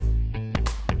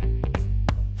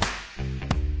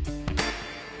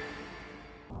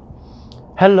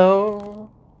Hello,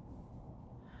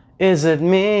 is it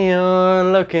me you're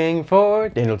looking for?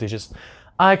 Daniel teaches.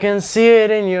 I can see it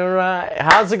in your eye.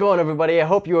 How's it going, everybody? I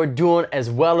hope you are doing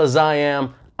as well as I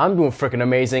am. I'm doing freaking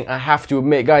amazing. I have to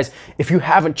admit, guys, if you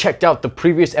haven't checked out the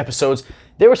previous episodes,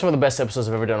 they were some of the best episodes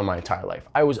I've ever done in my entire life.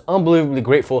 I was unbelievably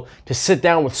grateful to sit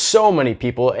down with so many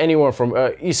people, anywhere from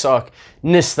Isak,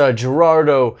 Nista,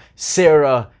 Gerardo,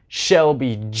 Sarah,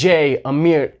 Shelby, Jay,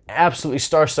 Amir, absolutely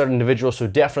star-studded individuals, so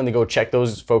definitely go check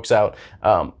those folks out.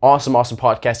 Awesome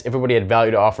podcast. Everybody had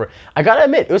value to offer. I gotta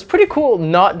admit, it was pretty cool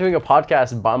not doing a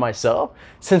podcast by myself,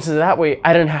 since that way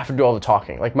I didn't have to do all the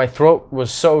talking. Like, my throat was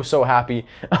so happy.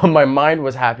 My mind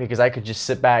was happy because I could just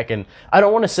sit back and, I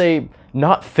don't want to say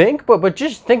not think, but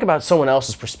just think about someone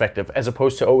else's perspective as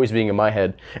opposed to always being in my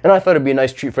head. And I thought it'd be a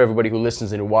nice treat for everybody who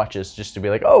listens and who watches, just to be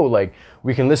like, oh, like,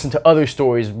 we can listen to other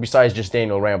stories besides just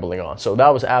Daniel rambling on. So that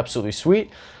was absolutely sweet.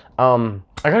 I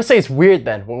gotta say, it's weird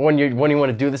then when you want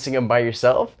to do this again by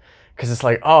yourself, because it's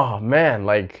like, oh man,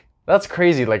 like, that's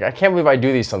crazy. Like, I can't believe I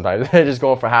do these sometimes. I just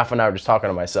go on for half an hour just talking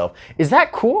to myself. Is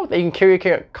that cool that you can carry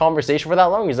a conversation for that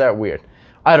long? Is that weird?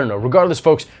 I don't know. Regardless,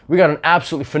 folks, we got an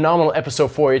absolutely phenomenal episode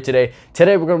for you today.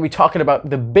 Today, we're going to be talking about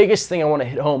the biggest thing I want to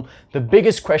hit home. The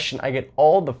biggest question I get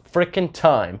all the freaking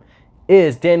time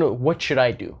is, Daniel, what should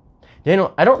I do?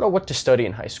 Daniel, I don't know what to study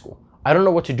in high school. I don't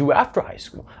know what to do after high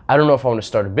school. I don't know if I want to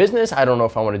start a business. I don't know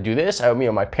if I want to do this.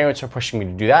 My parents are pushing me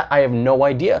to do that. I have no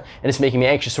idea, and it's making me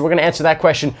anxious. So we're going to answer that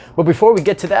question. But before we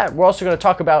get to that, we're also going to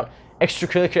talk about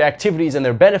extracurricular activities and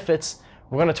their benefits.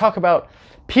 We're going to talk about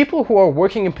people who are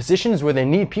working in positions where they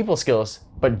need people skills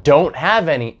but don't have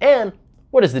any, and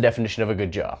what is the definition of a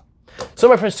good job. So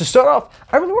my friends, to start off,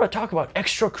 I really want to talk about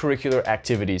extracurricular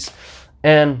activities.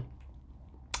 And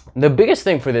the biggest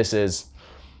thing for this is,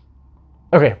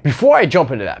 okay, before I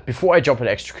jump into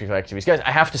extracurricular activities, guys,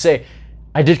 I have to say,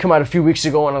 I did come out a few weeks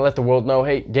ago and I let the world know,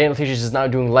 hey, Daniel Teaches is now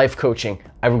doing life coaching.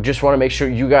 I just want to make sure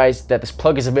you guys that this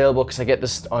plug is available, because I get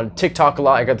this on TikTok a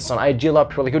lot. I got this on IG a lot.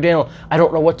 People are like, oh, Daniel, I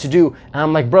don't know what to do. And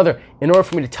I'm like, brother, in order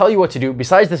for me to tell you what to do,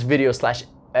 besides this video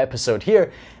 / episode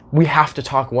here, we have to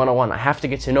talk one-on-one. I have to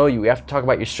get to know you. We have to talk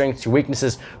about your strengths, your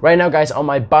weaknesses. Right now, guys, on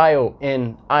my bio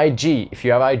in IG, if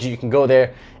you have IG, you can go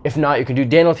there. If not, you can do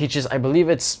Daniel Teaches. I believe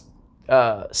it's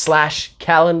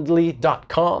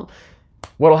 /calendly.com.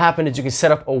 What'll happen is you can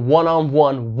set up a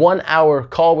one-on-one 1 hour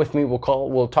call with me.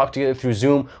 We'll talk together through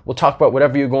Zoom. We'll talk about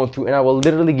whatever you're going through, and I will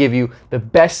literally give you the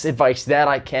best advice that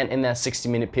I can in that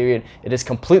 60-minute period. It is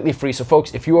completely free. So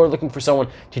folks, if you are looking for someone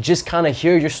to just kind of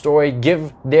hear your story,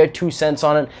 give their 2 cents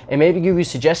on it, and maybe give you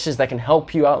suggestions that can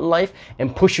help you out in life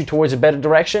and push you towards a better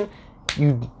direction,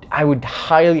 I would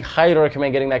highly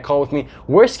recommend getting that call with me.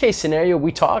 Worst case scenario,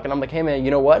 we talk and I'm like, hey man,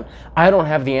 you know what? I don't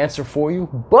have the answer for you,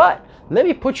 but let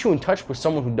me put you in touch with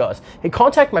someone who does. Hey,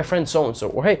 contact my friend so-and-so,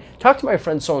 or hey, talk to my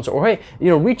friend so-and-so, or hey,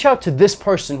 reach out to this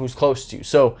person who's close to you.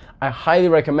 So I highly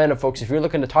recommend it, folks. If you're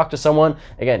looking to talk to someone,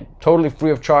 again, totally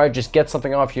free of charge, just get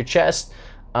something off your chest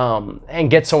and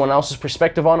get someone else's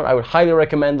perspective on it. I would highly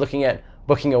recommend looking at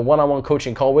booking a one-on-one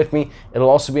coaching call with me. It'll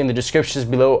also be in the descriptions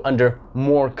below under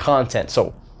more content.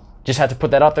 So just had to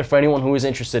put that out there for anyone who is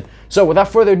interested. So without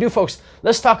further ado, folks,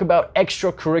 let's talk about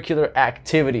extracurricular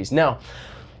activities. Now,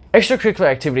 extracurricular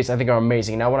activities I think are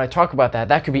amazing. Now, when I talk about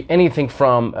that could be anything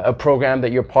from a program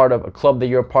that you're part of, a club that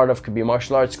you're a part of, could be a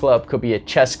martial arts club, could be a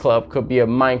chess club, could be a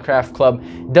Minecraft club.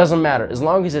 Doesn't matter. As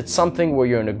long as it's something where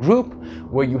you're in a group,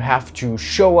 where you have to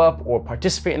show up or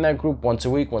participate in that group once a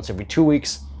week, once every 2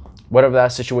 weeks, whatever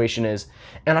that situation is.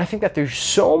 And I think that there's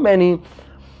so many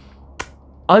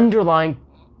underlying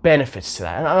benefits to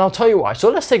that. And I'll tell you why. So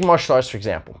let's take martial arts, for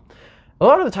example. A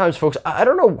lot of the times, folks, I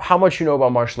don't know how much you know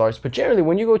about martial arts, but generally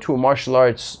when you go to a martial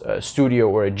arts studio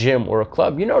or a gym or a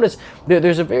club, you notice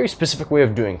there's a very specific way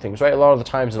of doing things, right? A lot of the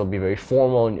times it'll be very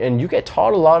formal, and you get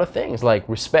taught a lot of things like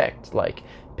respect, like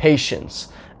patience,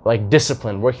 like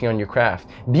discipline, working on your craft,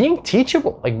 being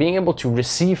teachable, like being able to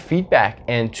receive feedback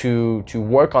and to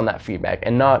work on that feedback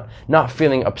and not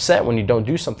feeling upset when you don't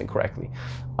do something correctly.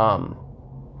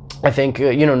 I think,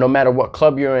 no matter what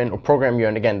club you're in or program you're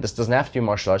in, again, this doesn't have to be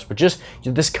martial arts, but just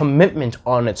this commitment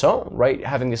on its own, right?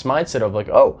 Having this mindset of like,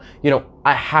 oh,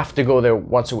 I have to go there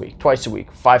once a week, twice a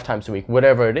week, 5 times a week,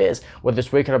 whatever it is, whether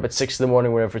it's waking up at 6 in the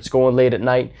morning, whatever it's going late at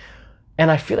night.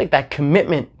 And I feel like that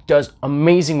commitment does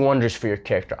amazing wonders for your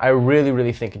character. I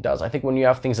really think it does. I think when you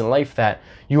have things in life that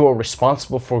you are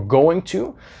responsible for going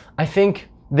to, I think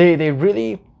they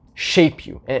really shape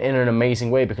you in an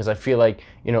amazing way, because I feel like,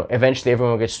 you know, eventually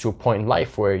everyone gets to a point in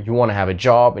life where you want to have a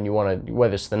job and you want to,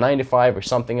 whether it's the 9 to 5 or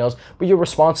something else, but you're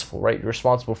responsible, right? You're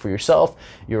responsible for yourself.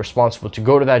 You're responsible to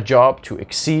go to that job, to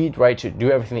exceed, right? To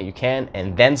do everything that you can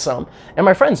and then some. And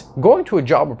my friends, going to a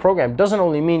job or program doesn't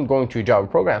only mean going to a job or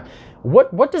program.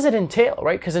 What does it entail,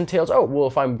 right? Because it entails, oh, well,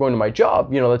 if I'm going to my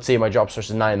job, you know, let's say my job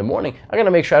starts at 9 in the morning, I got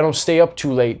to make sure I don't stay up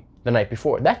too late the night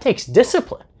before. That takes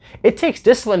discipline. It takes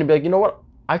discipline to be like, you know what?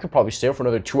 I could probably stay up for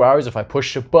another 2 hours if I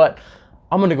push it, but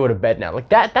I'm gonna go to bed now. Like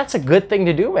that's a good thing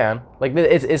to do, man. Like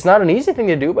it's not an easy thing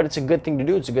to do, but it's a good thing to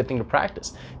do. It's a good thing to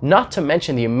practice. Not to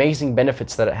mention the amazing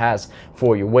benefits that it has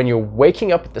for you when you're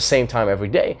waking up at the same time every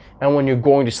day and when you're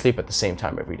going to sleep at the same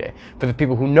time every day. For the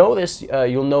people who know this,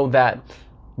 you'll know that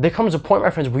there comes a point, my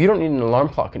friends, where you don't need an alarm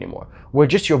clock anymore, where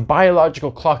just your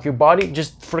biological clock, your body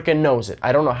just freaking knows it.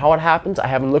 I don't know how it happens. I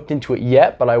haven't looked into it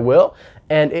yet, but I will.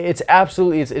 And it's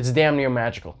absolutely, it's damn near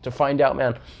magical to find out,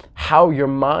 man, how your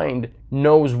mind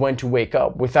knows when to wake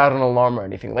up without an alarm or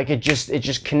anything. Like it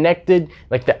just connected,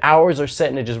 like the hours are set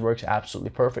and it just works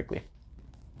absolutely perfectly.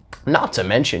 Not to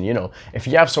mention, you know, if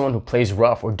you have someone who plays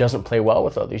rough or doesn't play well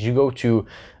with others, you go to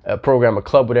a program, a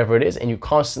club, whatever it is, and you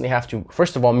constantly have to,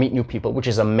 first of all, meet new people, which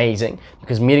is amazing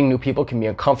because meeting new people can be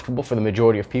uncomfortable for the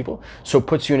majority of people. So it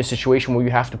puts you in a situation where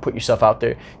you have to put yourself out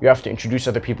there. You have to introduce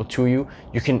other people to you.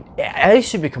 You can at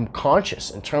least become conscious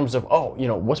in terms of, oh, you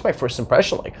know, what's my first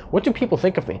impression like? What do people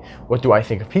think of me? What do I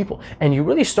think of people? And you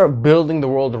really start building the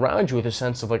world around you with a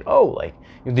sense of like, oh, like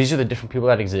these are the different people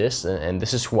that exist, and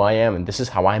this is who I am, and this is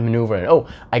how I maneuver. And oh,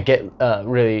 I get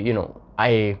really, you know,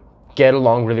 I get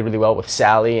along really, really well with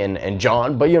Sally and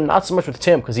John, but you know, not so much with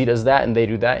Tim because he does that and they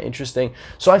do that. Interesting.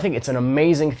 So I think it's an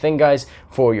amazing thing, guys,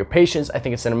 for your patience. I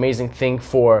think it's an amazing thing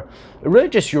for really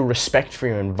just your respect for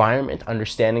your environment,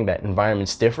 understanding that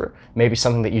environments differ. Maybe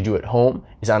something that you do at home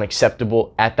is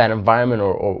unacceptable at that environment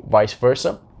or vice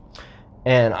versa.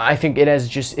 And I think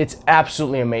it's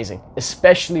absolutely amazing,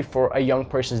 especially for a young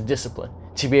person's discipline,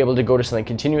 to be able to go to something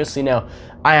continuously. Now,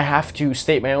 I have to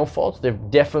state my own faults. There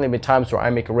have definitely been times where I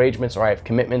make arrangements or I have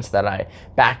commitments that I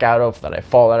back out of, that I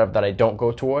fall out of, that I don't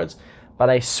go towards.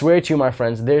 But I swear to you, my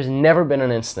friends, there's never been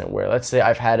an instant where, let's say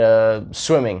I've had a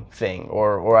swimming thing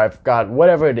or I've got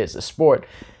whatever it is, a sport,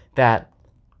 that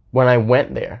when I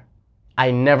went there,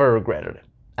 I never regretted it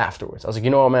afterwards. I was like,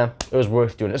 you know what, man, it was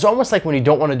worth doing. It's almost like when you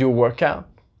don't want to do a workout.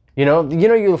 You know,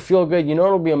 you'll feel good. You know,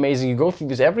 it'll be amazing. You go through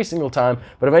this every single time,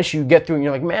 but eventually you get through and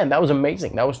you're like, man, that was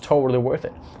amazing. That was totally worth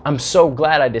it. I'm so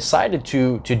glad I decided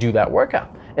to do that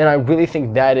workout. And I really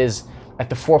think that is at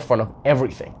the forefront of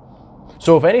everything.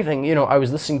 So if anything, you know, I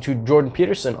was listening to Jordan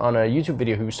Peterson on a YouTube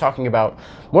video who was talking about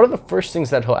one of the first things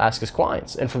that he'll ask his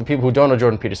clients. And for the people who don't know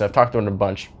Jordan Peterson, I've talked to him a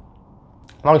bunch.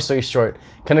 Long story short,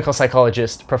 clinical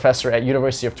psychologist, professor at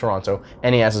University of Toronto,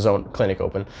 and he has his own clinic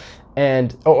open.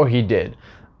 And, or he did,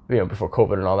 you know, before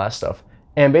COVID and all that stuff.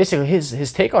 And basically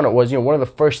his take on it was, you know, one of the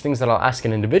first things that I'll ask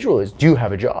an individual is, do you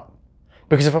have a job?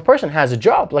 Because if a person has a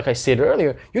job, like I stated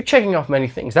earlier, you're checking off many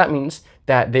things. That means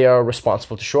that they are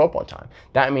responsible to show up on time.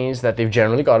 That means that they've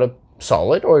generally got a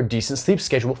solid or a decent sleep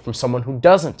schedule from someone who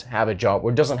doesn't have a job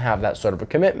or doesn't have that sort of a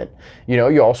commitment. You know,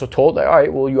 you're also told that, all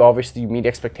right, well, you obviously meet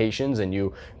expectations and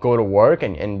you go to work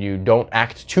and you don't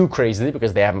act too crazily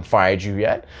because they haven't fired you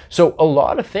yet. So a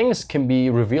lot of things can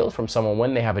be revealed from someone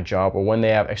when they have a job or when they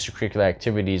have extracurricular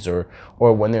activities or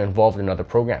when they're involved in other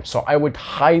programs. So I would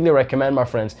highly recommend, my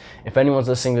friends, if anyone's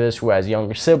listening to this who has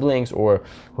younger siblings or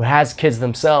who has kids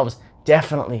themselves,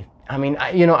 definitely. I mean,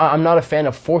 you know, I'm not a fan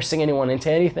of forcing anyone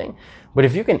into anything, but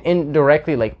if you can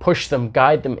indirectly like push them,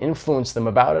 guide them, influence them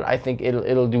about it, I think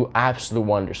it'll do absolute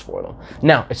wonders for them.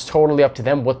 Now, it's totally up to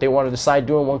them what they want to decide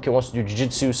doing. One kid wants to do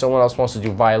jiu-jitsu, someone else wants to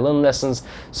do violin lessons,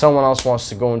 someone else wants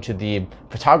to go into the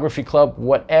photography club.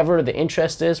 Whatever the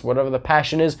interest is, whatever the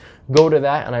passion is, go to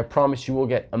that, and I promise you will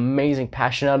get amazing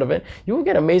passion out of it. You will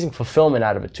get amazing fulfillment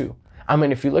out of it too. I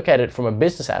mean, if you look at it from a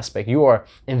business aspect, you are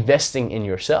investing in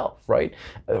yourself, right?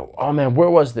 Oh man, where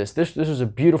was this? This was a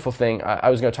beautiful thing I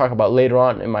was going to talk about later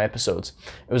on in my episodes.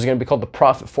 It was going to be called the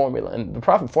profit formula. And the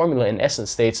profit formula in essence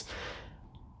states,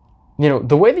 you know,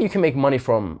 the way that you can make money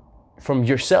from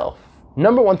yourself.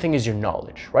 Number one thing is your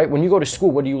knowledge, right? When you go to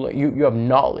school, what do you learn? You have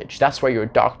knowledge. That's why you're a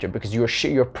doctor, because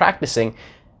you're practicing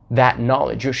that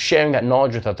knowledge. You're sharing that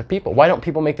knowledge with other people. Why don't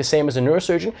people make the same as a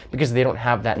neurosurgeon? Because they don't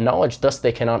have that knowledge, thus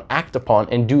they cannot act upon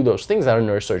and do those things that a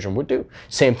neurosurgeon would do.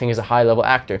 Same thing as a high-level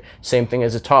actor, same thing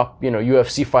as a top, you know,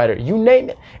 UFC fighter, you name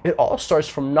it. It all starts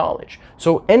from knowledge.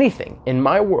 So anything in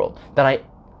my world that I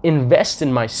invest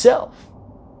in myself,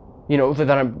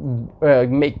 that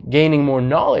I'm gaining more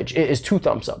knowledge is 2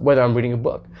 thumbs up. Whether I'm reading a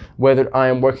book, whether I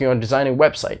am working on designing a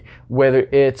website, whether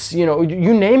it's, you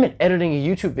name it, editing a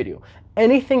YouTube video.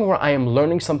 Anything where I am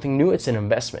learning something new, it's an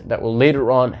investment that will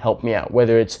later on help me out.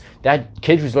 Whether it's that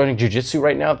kid who's learning jiu-jitsu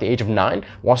right now at the age of 9,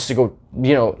 wants to go,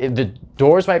 the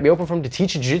doors might be open for him to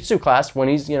teach a jiu-jitsu class when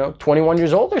he's, 21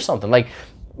 years old or something. Like,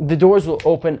 the doors will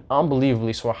open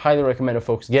unbelievably. So I highly recommend it,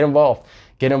 folks. Get involved.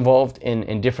 Get involved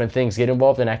in different things. Get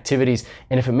involved in activities.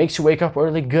 And if it makes you wake up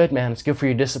early, good, man. It's good for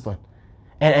your discipline.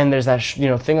 And there's that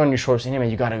thing on your shoulders saying, hey, man,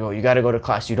 you gotta go to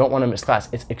class. You don't want to miss class.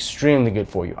 It's extremely good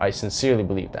for you. I sincerely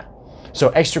believe that. So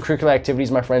extracurricular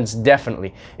activities, my friends,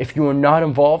 definitely. If you are not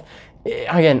involved,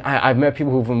 again, I've met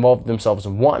people who've involved themselves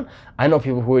in one. I know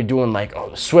people who are doing like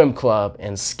the swim club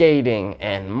and skating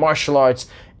and martial arts.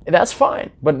 That's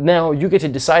fine. But now you get to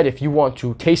decide if you want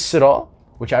to taste it all,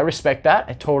 which I respect that.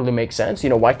 It totally makes sense.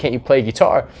 Why can't you play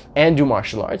guitar and do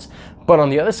martial arts? But on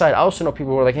the other side, I also know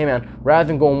people who are like, hey man, rather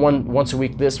than going once a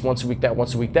week this, once a week that,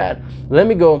 once a week that, let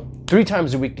me go 3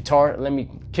 times a week guitar, let me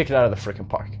kick it out of the freaking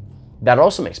park. That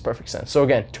also makes perfect sense. So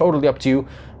again, totally up to you.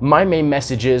 My main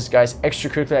message is, guys,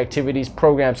 extracurricular activities,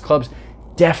 programs, clubs,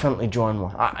 definitely join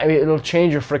one. It'll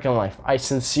change your freaking life. I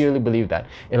sincerely believe that.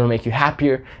 It'll make you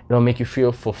happier. It'll make you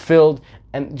feel fulfilled.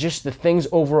 And just the things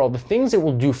overall, the things it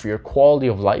will do for your quality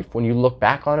of life when you look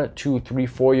back on it 2, 3,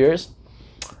 4 years,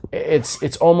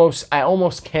 it's almost, I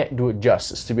almost can't do it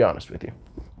justice, to be honest with you.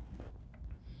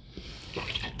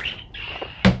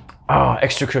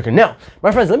 Extracurricular. Now,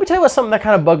 my friends, let me tell you about something that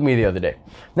kind of bugged me the other day.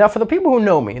 Now, for the people who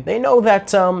know me, they know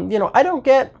that,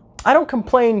 I don't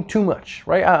complain too much,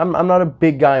 right? I'm not a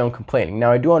big guy on complaining.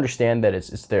 Now, I do understand that it's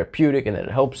therapeutic and that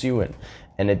it helps you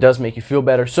and it does make you feel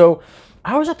better. So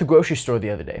I was at the grocery store the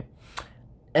other day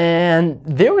and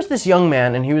there was this young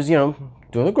man and he was,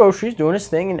 doing the groceries, doing his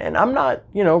thing. And I'm not,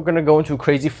 going to go into a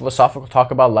crazy philosophical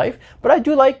talk about life, but I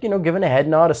do like, giving a head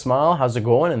nod, a smile, how's it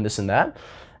going, and this and that.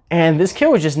 And this kid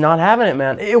was just not having it,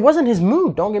 man. It wasn't his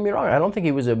mood, don't get me wrong. I don't think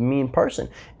he was a mean person.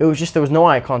 It was just there was no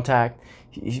eye contact.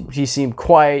 He seemed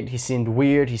quiet, he seemed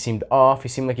weird, he seemed off, he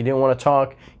seemed like he didn't want to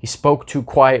talk. He spoke too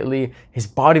quietly. His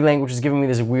body language was giving me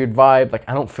this weird vibe, like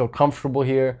I don't feel comfortable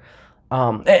here.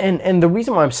 And the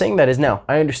reason why I'm saying that is, now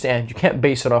I understand you can't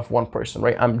base it off one person,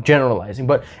 right? I'm generalizing,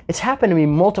 but it's happened to me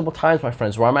multiple times, my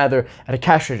friends, where I'm either at a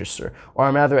cash register or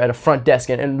I'm either at a front desk.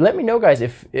 And let me know, guys,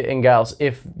 and gals,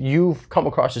 if you've come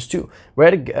across this too. We're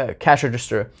at a cash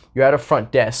register, you're at a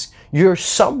front desk, you're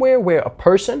somewhere where a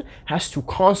person has to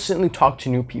constantly talk to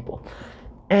new people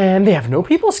and they have no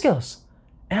people skills.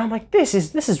 And I'm like, this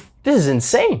is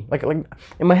insane. Like in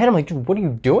my head, I'm like, dude, what are you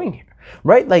doing here?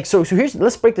 Right? Like, so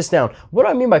let's break this down. What do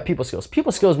I mean by people skills?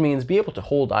 People skills means be able to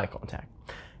hold eye contact.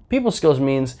 People skills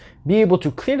means be able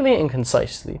to clearly and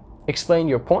concisely explain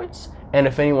your points. And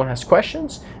if anyone has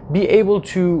questions, be able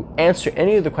to answer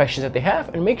any of the questions that they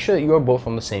have and make sure that you're both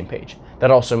on the same page.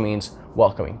 That also means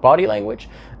welcoming body language.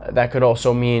 That could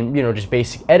also mean, just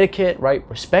basic etiquette, right?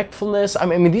 Respectfulness. I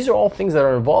mean, these are all things that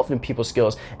are involved in people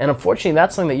skills. And unfortunately,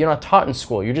 that's something that you're not taught in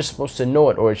school. You're just supposed to know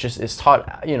it, or it's taught,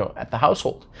 at the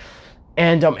household.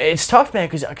 And it's tough, man,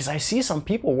 because I see some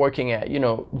people working at,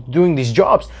 doing these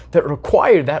jobs that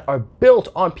are built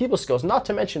on people skills. Not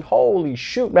to mention, holy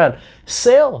shoot, man,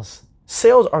 sales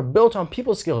are built on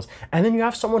people skills. And then you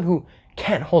have someone who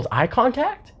can't hold eye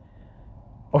contact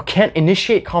or can't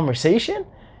initiate conversation.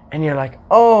 And you're like,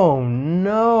 oh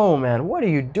no, man, what are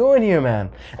you doing here, man?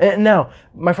 And now,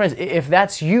 my friends, if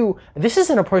that's you, this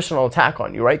isn't a personal attack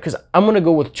on you, right? Because I'm going to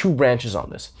go with 2 branches on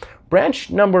this. Branch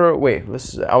number, I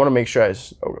want to make sure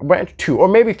branch 2 or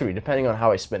maybe 3, depending on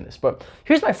how I spin this. But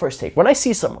here's my first take. When I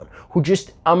see someone who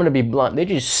I'm going to be blunt, they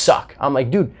just suck. I'm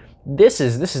like, dude, this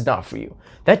is not for you.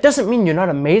 That doesn't mean you're not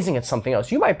amazing at something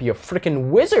else. You might be a freaking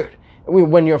wizard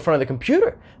when you're in front of the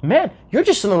computer. Man, you're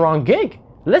just in the wrong gig.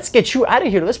 Let's get you out of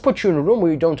here. Let's put you in a room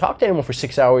where you don't talk to anyone for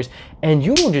 6 hours and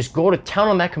you will just go to town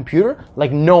on that computer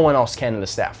like no one else can in the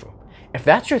staff room. If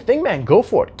that's your thing, man, go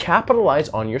for it. Capitalize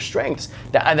on your strengths.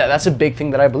 That's a big thing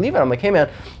that I believe in. I'm like, hey, man,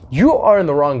 you are in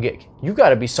the wrong gig. You got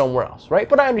to be somewhere else, right?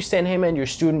 But I understand, hey, man, you're a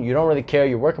student. You don't really care.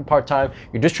 You're working part-time.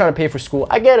 You're just trying to pay for school.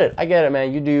 I get it,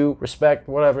 man. You do, respect,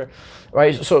 whatever,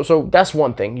 right? So that's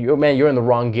one thing. You're in the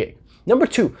wrong gig. Number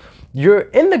 2, you're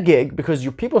in the gig because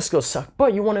your people skills suck,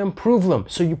 but you want to improve them.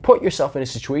 So you put yourself in a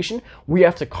situation where you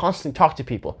have to constantly talk to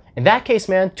people. In that case,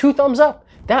 man, 2 thumbs up.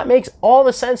 That makes all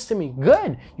the sense to me.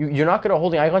 Good. You're not going to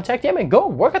hold eye contact. Yeah, man, go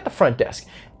work at the front desk.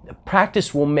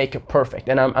 Practice will make it perfect.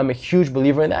 And I'm a huge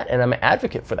believer in that, and I'm an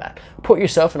advocate for that. Put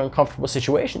yourself in uncomfortable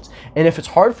situations. And if it's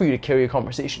hard for you to carry a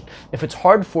conversation, if it's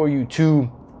hard for you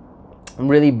to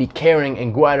really be caring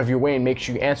and go out of your way and make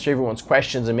sure you answer everyone's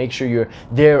questions and make sure you're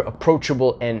there,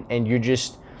 approachable, and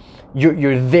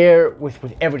you're there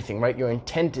with everything, right? Your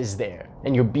intent is there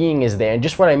and your being is there. And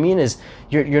just what I mean is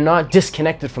you're not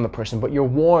disconnected from the person, but you're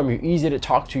warm, you're easy to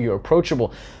talk to, you're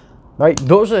approachable, right?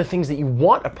 Those are the things that you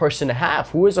want a person to have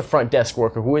who is a front desk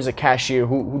worker, who is a cashier,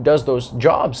 who does those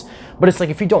jobs. But it's like,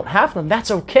 if you don't have them, that's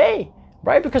okay,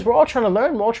 right? Because we're all trying to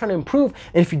learn, we're all trying to improve.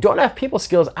 And if you don't have people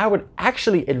skills, I would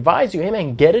actually advise you, hey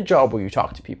man, get a job where you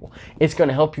talk to people. It's going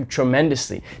to help you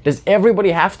tremendously. Does everybody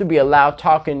have to be a loud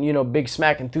talking, big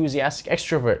smack, enthusiastic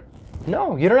extrovert?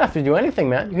 No, you don't have to do anything,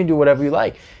 man. You can do whatever you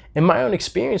like. In my own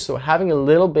experience, though, having a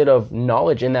little bit of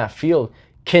knowledge in that field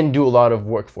can do a lot of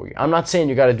work for you. I'm not saying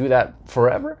you got to do that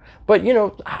forever, but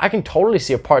I can totally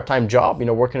see a part-time job,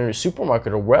 working in a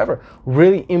supermarket or wherever,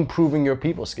 really improving your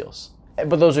people skills.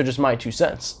 But those are just my 2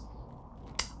 cents.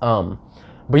 But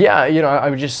yeah,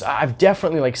 I've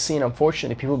definitely seen,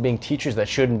 unfortunately, people being teachers that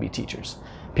shouldn't be teachers.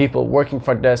 People working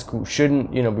front desk who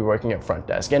shouldn't, be working at front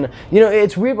desk. And,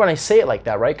 it's weird when I say it like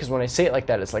that, right? Because when I say it like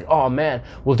that, it's like, oh man,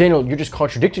 well, Daniel, you just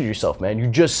contradicted yourself, man. You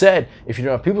just said, if you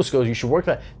don't have people skills, you should work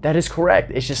that. That is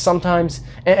correct. It's just sometimes,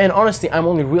 and honestly, I'm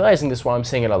only realizing this while I'm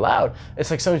saying it aloud. It's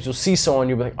like sometimes you'll see someone,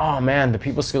 you'll be like, oh man, the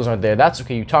people skills aren't there. That's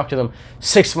okay. You talk to them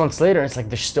 6 months later, and it's like,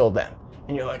 they're still them.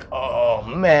 And you're like, oh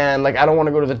man, I don't want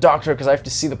to go to the doctor because I have to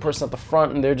see the person at the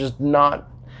front and they're just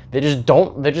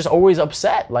always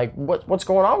upset. Like, what's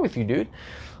going on with you, dude?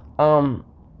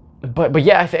 But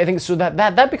yeah, I think so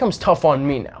that becomes tough on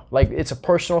me now. It's a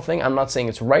personal thing. I'm not saying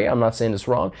it's right. I'm not saying it's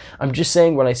wrong. I'm just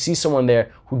saying when I see someone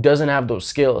there who doesn't have those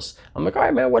skills, I'm like, all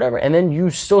right, man, whatever. And then you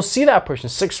still see that person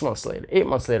 6 months later, 8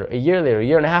 months later, a year later, a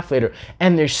year and a half later,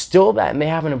 and they're still that and they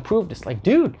haven't improved. It's like,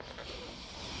 dude,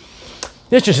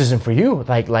 this just isn't for you.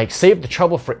 Like save the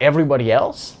trouble for everybody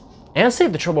else and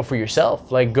save the trouble for yourself.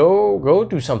 Go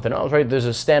do something else, right? There's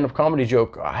a stand-up comedy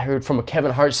joke I heard from a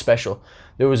Kevin Hart special.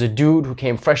 There was a dude who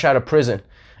came fresh out of prison,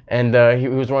 and he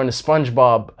was wearing a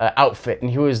SpongeBob outfit, and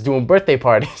he was doing birthday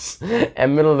parties.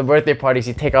 And middle of the birthday parties,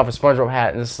 he'd take off his SpongeBob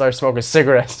hat and start smoking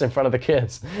cigarettes in front of the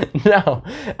kids. Now,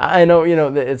 I know,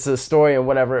 it's a story and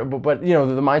whatever, but the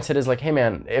mindset is like, hey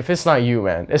man, if it's not you,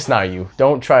 man, it's not you.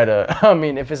 Don't try to,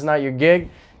 if it's not your gig,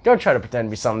 don't try to pretend to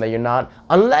be something that you're not,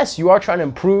 unless you are trying to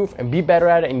improve and be better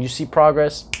at it and you see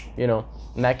progress, in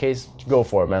that case, go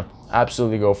for it, man.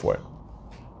 Absolutely go for it.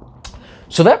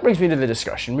 So that brings me to the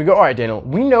discussion. We go, all right, Daniel,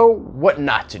 we know what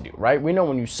not to do, right? We know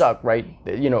when you suck, right?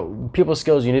 People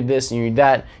skills, you need this and you need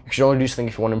that. You should only do something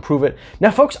if you want to improve it.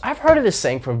 Now, folks, I've heard of this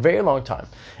saying for a very long time.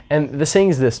 And the saying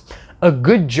is this: a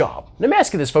good job. Let me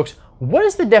ask you this, folks. What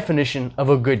is the definition of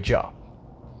a good job?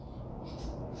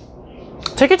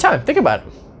 Take your time. Think about it.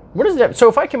 What is that? So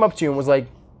if I came up to you and was like,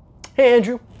 hey,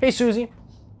 Andrew, hey, Susie,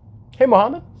 hey,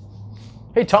 Mohammed,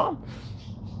 hey, Tom,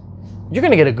 you're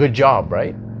going to get a good job,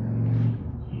 right?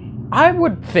 I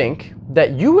would think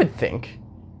that you would think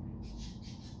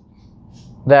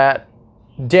that,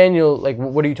 Daniel,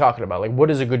 what are you talking about? What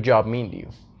does a good job mean to you?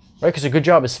 Right? Because a good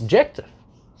job is subjective,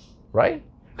 right?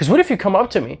 Because what if you come up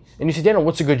to me and you say, Daniel,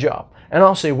 what's a good job? And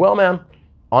I'll say, well, man,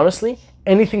 honestly,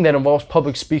 anything that involves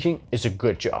public speaking is a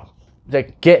good job.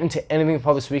 Get into anything with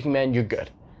public speaking, man, you're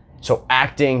good. So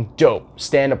acting, dope.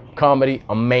 Stand-up comedy,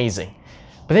 amazing.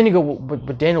 But then you go,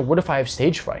 but Daniel, what if I have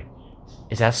stage fright?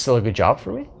 Is that still a good job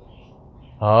for me?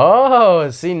 Oh,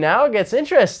 see, now it gets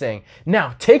interesting.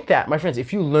 Now, take that, my friends.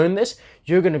 If you learn this,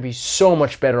 you're going to be so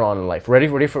much better on in life. Ready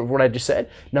for what I just said?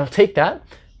 Now, take that,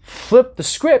 flip the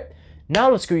script. Now,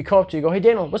 let's go. You come up to you, go, hey,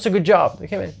 Daniel, what's a good job?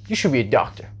 Okay, man, you should be a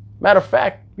doctor. Matter of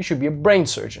fact, you should be a brain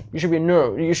surgeon. You should be a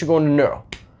neuro. You should go into neuro.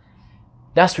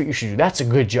 That's what you should do. That's a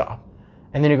good job.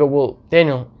 And then you go, well,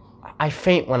 Daniel, I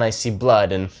faint when I see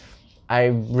blood, and I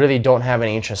really don't have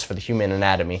any interest for the human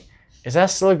anatomy. Is that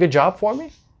still a good job for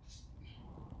me?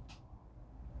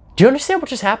 Do you understand what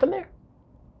just happened there?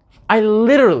 I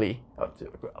literally,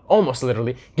 almost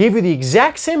literally, gave you the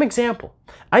exact same example.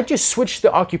 I just switched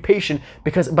the occupation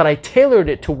but I tailored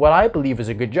it to what I believe is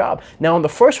a good job. Now, on the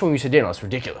first one, you said, Daniel, it's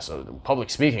ridiculous. Public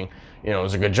speaking,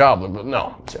 is a good job.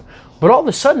 No. But all of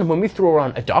a sudden, when we throw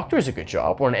around a doctor is a good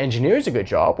job, or an engineer is a good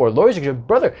job, or a lawyer is a good job,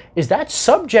 brother, is that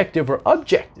subjective or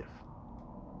objective?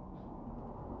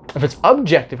 If it's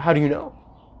objective, how do you know?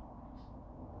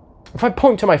 If I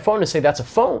point to my phone and say that's a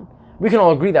phone, we can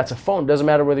all agree that's a phone. Doesn't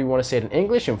matter whether you want to say it in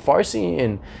English, in Farsi,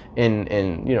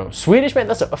 in Swedish, man.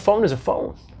 A phone is a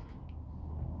phone.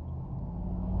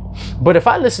 But if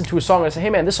I listen to a song and I say, hey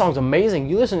man, this song's amazing,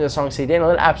 you listen to the song and say, Daniel,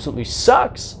 that absolutely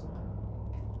sucks.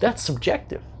 That's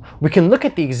subjective. We can look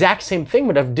at the exact same thing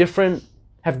but have different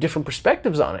have different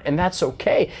perspectives on it, and that's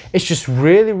okay. It's just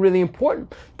really, really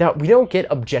important that we don't get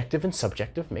objective and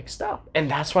subjective mixed up. And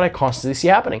that's what I constantly see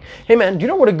happening. Hey man, do you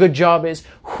know what a good job is?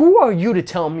 Who are you to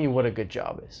tell me what a good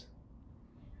job is?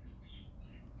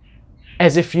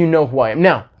 As if you know who I am.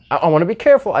 Now, I want to be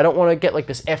careful. I don't want to get like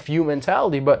this FU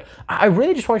mentality, but I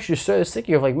really just want you to start this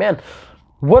thinking of like, man,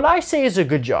 what I say is a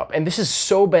good job, and this is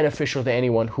so beneficial to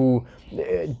anyone who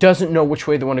doesn't know which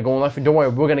way they want to go in life. And don't worry,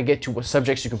 we're going to get to what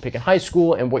subjects you can pick in high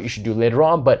school and what you should do later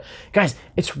on. But guys,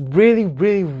 it's really,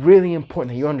 really, really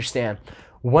important that you understand.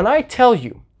 When I tell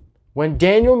you, when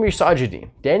Daniel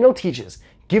Mirsajadeen, Daniel Teaches,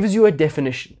 gives you a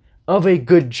definition of a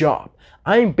good job,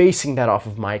 I'm basing that off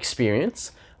of my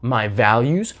experience, my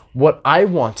values, what I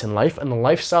want in life, and the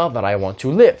lifestyle that I want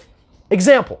to live.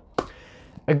 Example.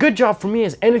 A good job for me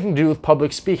has anything to do with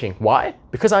public speaking. Why?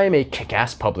 Because I am a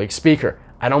kick-ass public speaker.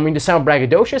 I don't mean to sound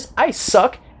braggadocious. I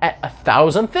suck at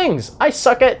 1,000 things. I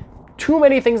suck at too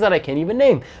many things that I can't even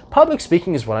name. Public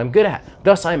speaking is what I'm good at.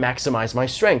 Thus, I maximize my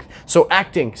strength. So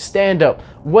acting, stand-up,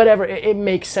 whatever, it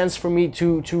makes sense for me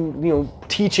to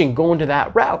teaching, go into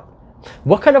that route.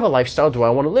 What kind of a lifestyle do I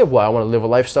want to live? Well, I want to live a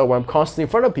lifestyle where I'm constantly in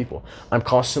front of people. I'm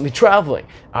constantly traveling.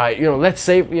 Let's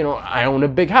say, I own a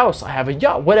big house. I have a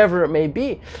yacht, whatever it may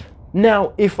be.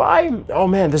 Now, if oh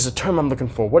man, there's a term I'm looking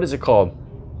for. What is it called?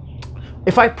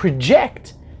 If I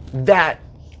project that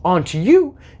onto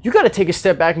you, you got to take a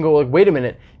step back and go like, wait a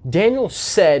minute. Daniel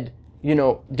said,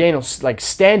 Daniel's like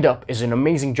stand-up is an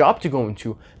amazing job to go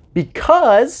into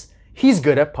because he's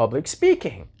good at public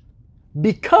speaking.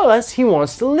 Because he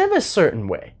wants to live a certain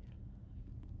way.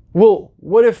 Well,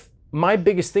 what if my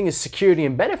biggest thing is security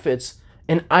and benefits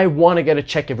and I want to get a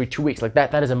check every 2 weeks? Like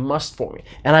that is a must for me.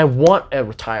 And I want a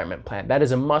retirement plan. That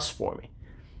is a must for me.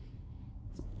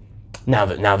 Now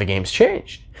the game's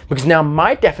changed. Because now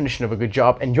my definition of a good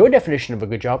job and your definition of a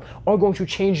good job are going to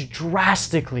change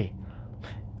drastically.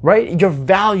 Right? Your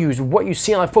values, what you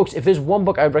see in life. Folks, if there's one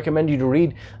book I'd recommend you to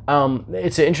read,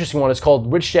 it's an interesting one. It's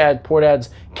called Rich Dad, Poor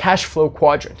Dad's Cash Flow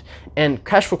Quadrant. And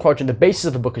Cash Flow Quadrant, the basis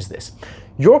of the book is this.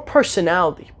 Your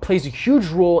personality plays a huge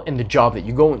role in the job that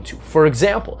you go into. For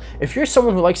example, if you're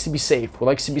someone who likes to be safe, who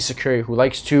likes to be secure, who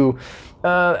likes to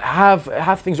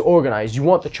have things organized, you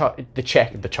want the check.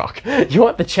 You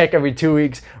want the check every 2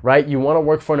 weeks, right? You want to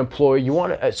work for an employer. You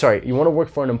want to work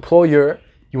for an employer.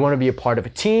 You want to be a part of a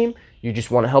team. You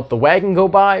just want to help the wagon go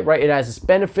by, right? It has its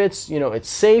benefits, it's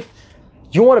safe.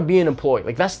 You want to be an employee.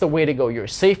 Like that's the way to go. You're a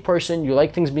safe person. You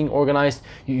like things being organized.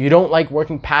 You don't like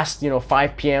working past,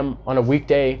 5 p.m. on a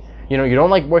weekday. You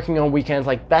don't like working on weekends.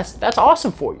 Like that's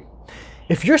awesome for you.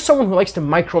 If you're someone who likes to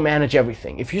micromanage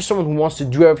everything, if you're someone who wants to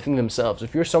do everything themselves,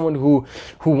 if you're someone who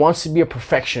wants to be a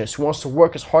perfectionist, who wants to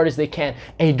work as hard as they can,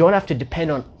 and you don't have to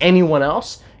depend on anyone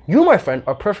else, you, my friend,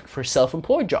 are perfect for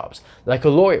self-employed jobs, like a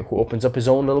lawyer who opens up his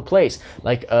own little place,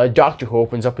 like a doctor who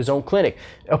opens up his own clinic,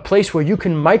 a place where you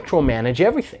can micromanage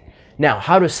everything. Now,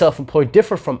 how does self-employed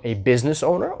differ from a business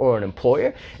owner or an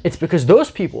employer? It's because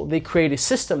those people, they create a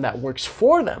system that works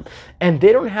for them, and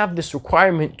they don't have this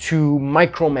requirement to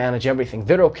micromanage everything.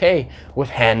 They're okay with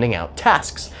handing out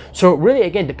tasks. So it really,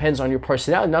 again, depends on your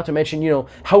personality, not to mention,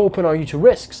 how open are you to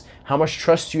risks? How much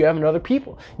trust do you have in other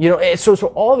people? So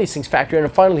all these things factor in.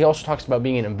 And finally, he also talks about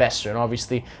being an investor. And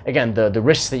obviously, again, the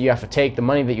risks that you have to take, the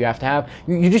money that you have to have,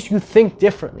 you think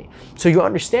differently. So you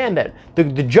understand that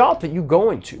the job that you go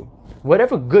into,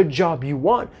 whatever good job you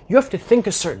want, you have to think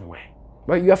a certain way,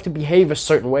 right? You have to behave a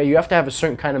certain way. You have to have a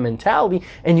certain kind of mentality,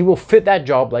 and you will fit that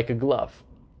job like a glove.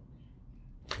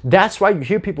 That's why you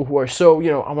hear people who are so,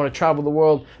 I want to travel the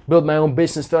world, build my own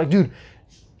business. They're like, dude,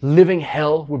 living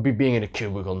hell would be being in a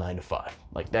cubicle 9 to 5.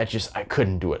 Like I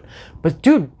couldn't do it. But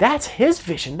dude, that's his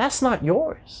vision. That's not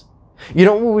yours.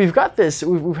 We've got this,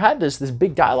 we've had this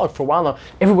big dialogue for a while now.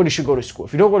 Everybody should go to school.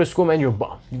 If you don't go to school, man, you're a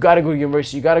bum. You got to go to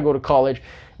university. You got to go to college.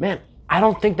 Man, I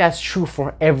don't think that's true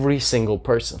for every single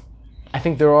person. I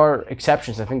think there are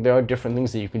exceptions. I think there are different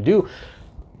things that you can do.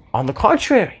 On the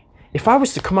contrary, if I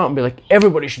was to come out and be like,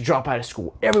 everybody should drop out of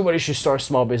school, everybody should start a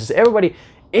small business,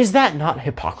 is that not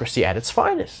hypocrisy at its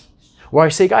finest? Where I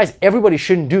say, guys, everybody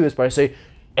shouldn't do this, but I say,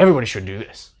 everybody should do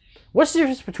this. What's the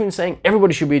difference between saying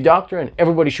everybody should be a doctor and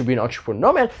everybody should be an entrepreneur?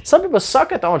 No, man, some people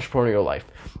suck at the entrepreneurial life.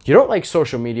 You don't like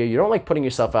social media. You don't like putting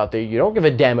yourself out there. You don't give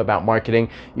a damn about marketing.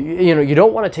 You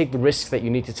don't want to take the risks that you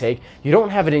need to take. You don't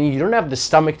have it in you. You don't have the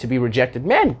stomach to be rejected.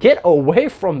 Man, get away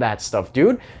from that stuff,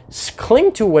 dude.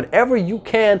 Cling to whatever you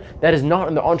can that is not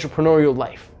in the entrepreneurial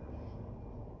life.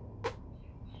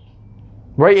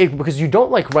 right? Because you don't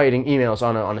like writing emails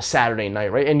on a Saturday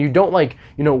night, right? And you don't like,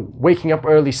 waking up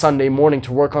early Sunday morning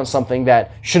to work on something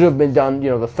that should have been done,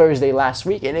 the Thursday last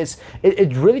week. And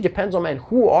it really depends on, man,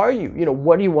 who are you?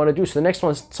 What do you want to do? So the next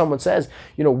one, someone says,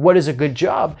 what is a good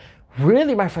job?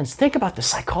 Really, my friends, think about the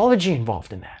psychology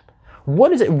involved in that.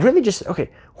 What is it? Really just, okay,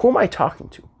 who am I talking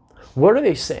to? What are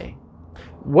they saying?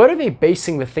 What are they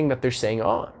basing the thing that they're saying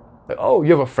on? Like, oh,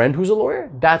 you have a friend who's a lawyer?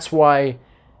 That's why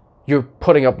you're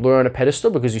putting up lawyer on a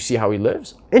pedestal, because you see how he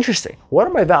lives? Interesting. What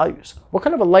are my values? What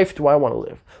kind of a life do I want to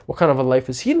live? What kind of a life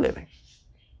is he living?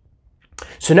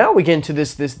 So now we get into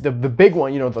the big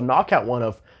one, the knockout one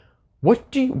of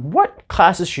what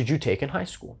classes should you take in high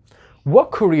school?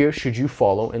 What career should you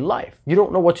follow in life? You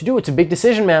don't know what to do. It's a big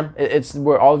decision, man. It's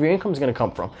where all of your income is going to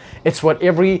come from. It's what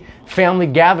every family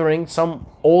gathering, some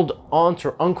old aunt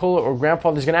or uncle or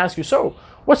grandfather is going to ask you, so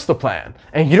what's the plan?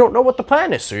 And you don't know what the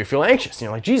plan is, so you feel anxious. And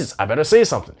you're like, Jesus, I better say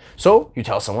something. So you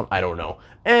tell someone, I don't know.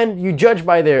 And you judge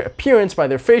by their appearance, by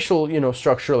their facial,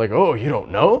 structure, like, oh, you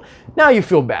don't know? Now you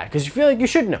feel bad because you feel like you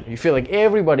should know. You feel like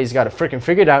everybody's got it freaking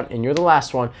figured out and you're the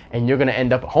last one, and you're going to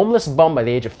end up a homeless bum by the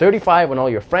age of 35 when all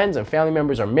your friends and family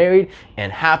members are married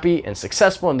and happy and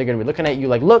successful, and they're going to be looking at you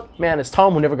like, look, man, it's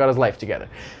Tom who never got his life together.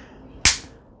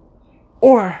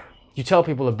 Or you tell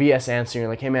people a BS answer and you're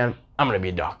like, hey, man, I'm going to be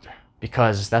a doctor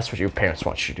because that's what your parents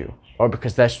want you to do, or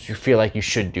because that's what you feel like you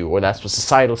should do, or that's what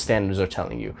societal standards are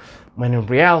telling you. When in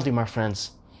reality, my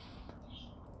friends,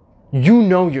 you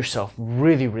know yourself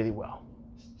really, really well.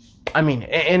 I mean,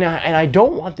 and I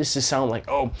don't want this to sound like,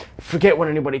 oh, forget what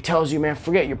anybody tells you, man,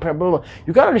 forget your parents, blah, blah, blah.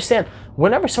 You got to understand,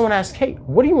 whenever someone asks, hey,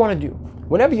 what do you want to do?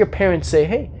 Whenever your parents say,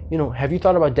 hey, have you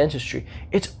thought about dentistry?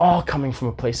 It's all coming from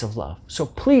a place of love. So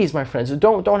please, my friends,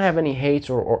 don't have any hate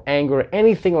or anger or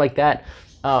anything like that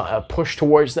push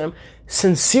towards them.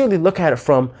 Sincerely look at it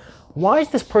from, why is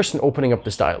this person opening up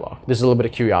this dialogue? There's a little bit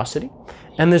of curiosity,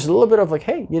 and there's a little bit of like,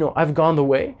 hey, I've gone the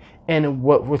way, and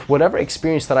with whatever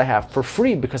experience that I have for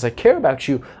free, because I care about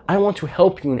you, I want to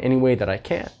help you in any way that I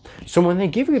can. So when they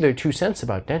give you their 2 cents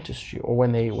about dentistry, or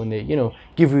when they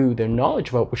give you their knowledge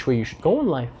about which way you should go in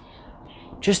life,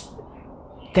 just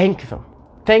thank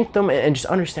them and just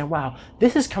understand, wow,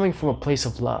 this is coming from a place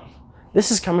of love.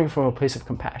 This is coming from a place of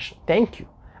compassion. Thank you.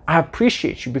 I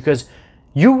appreciate you, because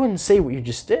you wouldn't say what you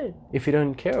just did if you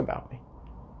didn't care about me,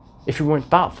 if you weren't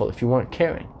thoughtful, if you weren't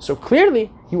caring. So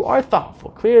clearly you are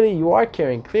thoughtful. Clearly you are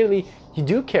caring. Clearly you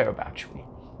do care about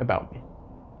me.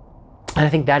 And I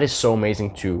think that is so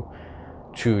amazing to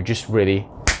just really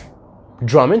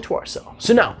drum into ourselves.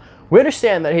 So now we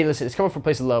understand that, hey, listen, it's coming from a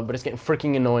place of love, but it's getting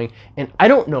freaking annoying, and I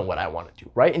don't know what I want to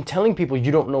do, right? And telling people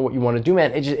you don't know what you want to do,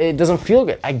 man, it doesn't feel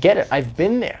good. I get it. I've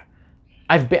been there.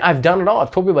 I've done it all. I've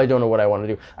told people I don't know what I want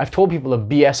to do. I've told people a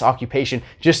BS occupation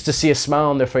just to see a smile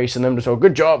on their face and them to say,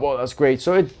 good job, oh, that's great.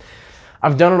 So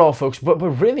I've done it all, folks. But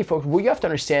really, folks, what you have to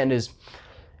understand is,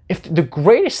 if the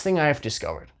greatest thing I have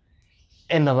discovered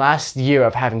in the last year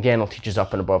of having Daniel Teaches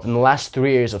Up and Above, in the last 3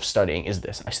 years of studying, is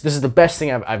this. This is the best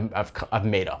thing I've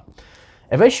made up.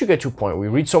 Eventually you get to a point where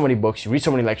you read so many books, you read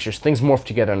so many lectures, things morph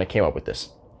together, and I came up with this.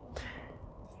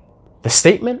 The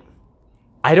statement,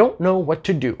 I don't know what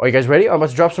to do. Are you guys ready? I'm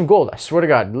about to drop some gold. I swear to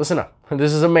God, listen up.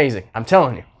 This is amazing. I'm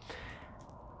telling you.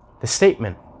 The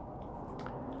statement,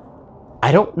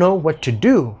 I don't know what to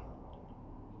do,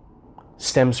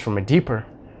 stems from a deeper,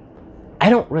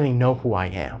 I don't really know who I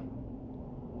am.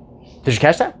 Did you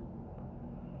catch that?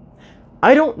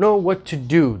 I don't know what to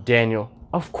do, Daniel.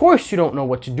 Of course you don't know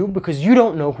what to do, because you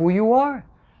don't know who you are.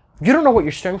 You don't know what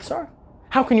your strengths are.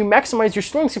 How can you maximize your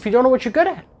strengths if you don't know what you're good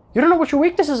at? You don't know what your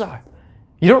weaknesses are.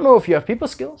 You don't know if you have people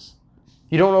skills.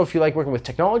 You don't know if you like working with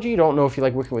technology. You don't know if you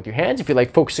like working with your hands, if you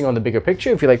like focusing on the bigger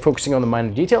picture, if you like focusing on the minor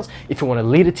details, if you want to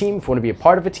lead a team, if you want to be a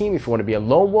part of a team, if you want to be a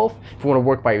lone wolf, if you want to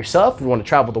work by yourself, if you want to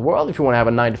travel the world, if you want to have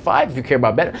a 9 to 5, if you care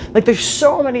about better. Like, there's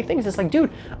so many things. It's like,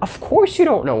 dude, of course you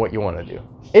don't know what you want to do.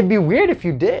 It'd be weird if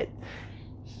you did.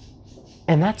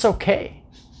 And that's okay.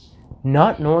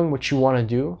 Not knowing what you want to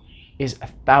do is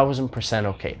 1,000%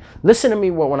 okay. Listen to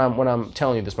me when I'm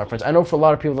telling you this, my friends. I know for a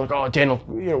lot of people, they're like, oh, Daniel,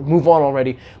 move on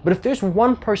already. But if there's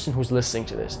one person who's listening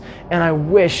to this, and I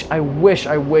wish I would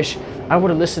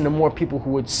have listened to more people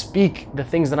who would speak the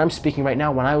things that I'm speaking right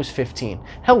now when I was 15.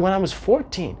 Hell, when I was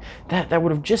 14, that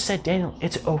would have just said, Daniel,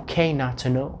 it's okay not to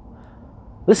know.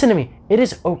 Listen to me. It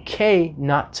is okay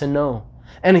not to know.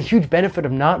 And a huge benefit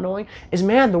of not knowing is,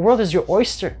 man, the world is your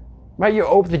oyster. Right,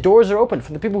 the doors are open.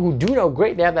 For the people who do know,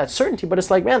 great, they have that certainty. But it's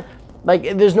like, man, like,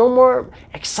 there's no more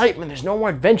excitement. There's no more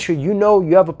adventure. You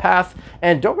have a path.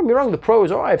 And don't get me wrong, the pro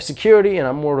is, I have security and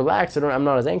I'm more relaxed. I'm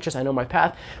not as anxious. I know my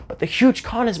path. But the huge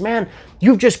con is, man,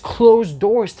 you've just closed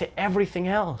doors to everything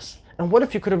else. And what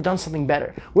if you could have done something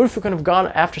better? What if you could have gone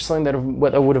after something that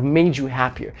would have made you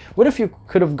happier? What if you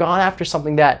could have gone after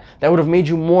something that would have made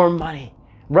you more money,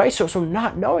 right? So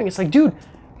not knowing, it's like, dude,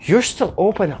 you're still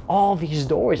open to all these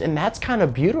doors, and that's kind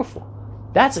of beautiful.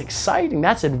 That's exciting.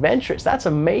 That's adventurous. That's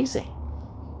amazing.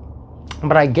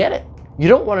 But I get it. You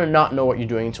don't want to not know what you're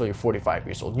doing until you're 45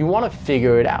 years old. You want to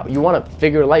figure it out. You want to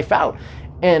figure life out.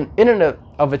 And in and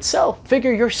of itself,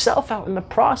 figure yourself out in the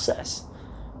process.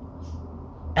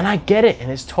 And I get it.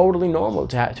 And it's totally normal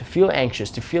to feel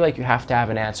anxious, to feel like you have to have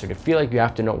an answer, to feel like you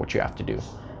have to know what you have to do.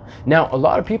 Now, a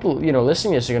lot of people,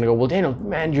 listening to this are going to go, well, Daniel,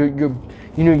 man,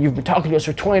 you've been talking to us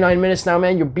for 29 minutes now,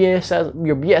 man. You're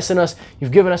BSing us.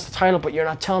 You've given us the title, but you're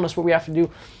not telling us what we have to do.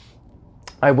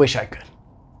 I wish I could.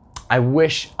 I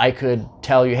wish I could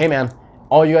tell you, hey, man,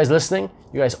 all you guys listening,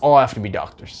 you guys all have to be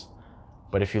doctors.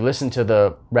 But if you listen to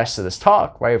the rest of this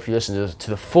talk, right, if you listen to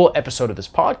the full episode of this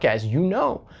podcast, you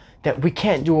know that we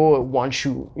can't do one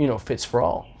shoe, fits for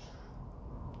all.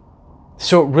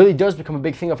 So it really does become a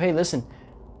big thing of, hey, listen,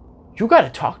 you got to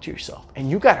talk to yourself and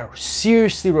you got to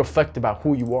seriously reflect about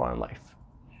who you are in life.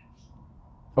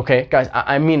 Okay, guys,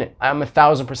 I mean it. I'm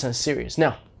 1,000% serious.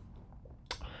 Now,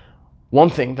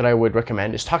 one thing that I would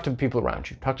recommend is talk to the people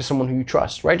around you. Talk to someone who you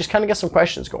trust, right? Just kind of get some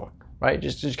questions going, right?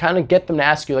 Just kind of get them to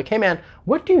ask you, like, hey, man,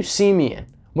 what do you see me in?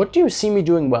 What do you see me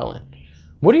doing well in?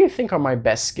 What do you think are my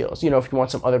best skills? If you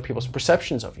want some other people's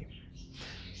perceptions of you.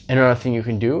 And another thing you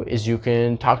can do is you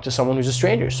can talk to someone who's a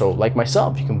stranger. So like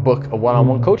myself, you can book a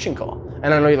one-on-one coaching call.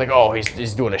 And I know you're like, oh,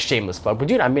 he's doing a shameless plug. But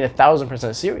dude, I'm being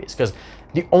 1,000% serious, because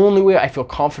the only way I feel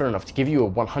confident enough to give you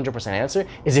a 100% answer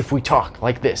is if we talk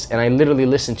like this. And I literally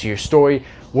listen to your story,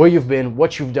 where you've been,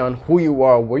 what you've done, who you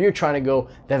are, where you're trying to go,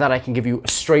 that I can give you a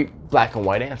straight black and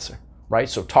white answer, right?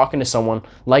 So talking to someone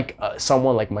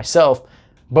like myself.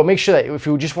 But make sure that if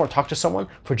you just want to talk to someone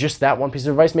for just that one piece of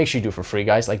advice, make sure you do it for free,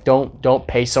 guys. Like, don't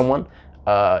pay someone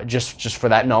just for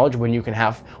that knowledge when you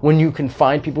can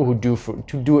find people who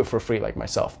do it for free, like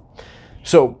myself.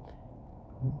 So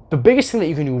the biggest thing that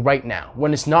you can do right now,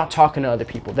 when it's not talking to other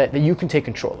people, that you can take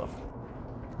control of,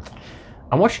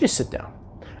 I want you to sit down.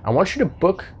 I want you to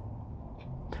book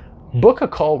a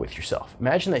call with yourself.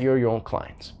 Imagine that you're your own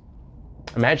client.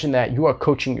 Imagine that you are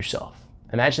coaching yourself.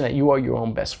 Imagine that you are your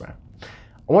own best friend.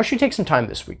 I want you to take some time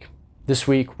this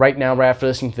week, right now, right after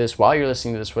listening to this, while you're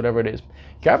listening to this, whatever it is,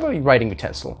 grab a writing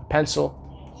utensil, a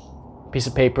pencil, piece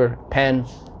of paper, pen.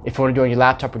 If you want to do it on your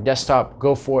laptop or desktop,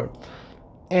 go for it.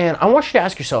 And I want you to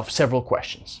ask yourself several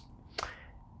questions.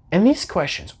 And these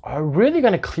questions are really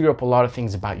going to clear up a lot of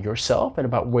things about yourself and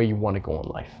about where you want to go in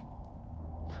life.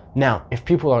 Now, if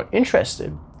people are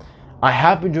interested, I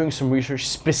have been doing some research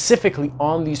specifically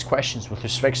on these questions with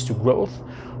respects to growth,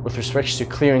 with respects to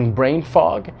clearing brain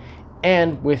fog,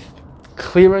 and with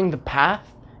clearing the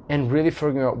path and really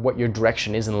figuring out what your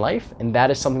direction is in life. And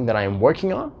that is something that I am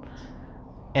working on.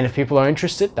 And if people are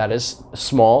interested, that is a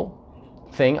small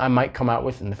thing I might come out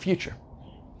with in the future.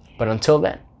 But until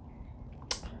then,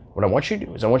 what I want you to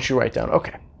do is I want you to write down,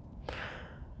 okay,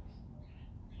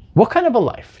 what kind of a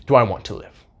life do I want to live?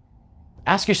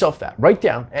 Ask yourself that. Write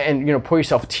down and pour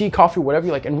yourself tea, coffee, whatever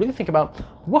you like, and really think about,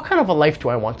 what kind of a life do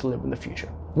I want to live in the future?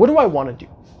 What do I want to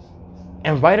do?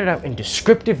 And write it out in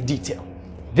descriptive detail.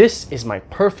 This is my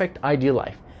perfect ideal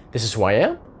life. This is who I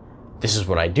am. This is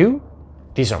what I do.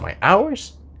 These are my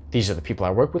hours. These are the people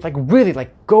I work with. Like, really,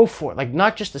 like, go for it. Like,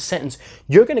 not just a sentence.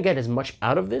 You're going to get as much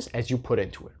out of this as you put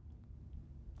into it.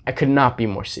 I could not be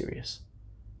more serious.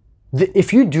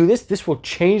 If you do this, this will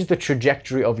change the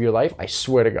trajectory of your life. I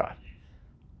swear to God.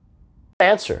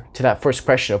 Answer to that first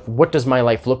question of what does my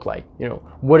life look like?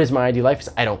 What is my ideal life?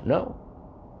 I don't know.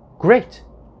 Great.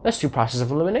 Let's do process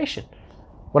of elimination.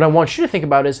 What I want you to think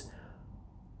about is,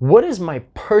 what is my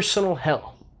personal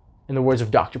hell? In the words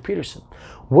of Dr. Peterson,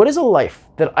 what is a life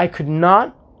that I could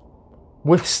not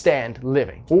withstand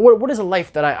living? What is a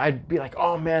life that I'd be like,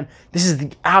 oh man, this is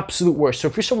the absolute worst. So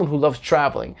if you're someone who loves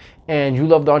traveling and you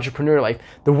love the entrepreneur life,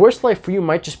 the worst life for you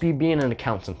might just be being an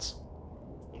accountant,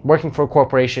 working for a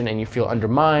corporation, and you feel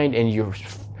undermined and your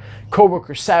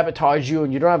coworkers sabotage you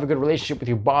and you don't have a good relationship with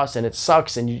your boss and it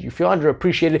sucks and you feel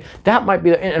underappreciated. That might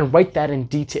be, and write that in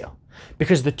detail.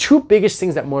 Because the two biggest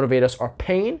things that motivate us are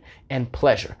pain and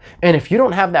pleasure. And if you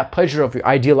don't have that pleasure of your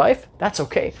ideal life, that's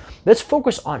okay. Let's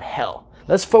focus on hell.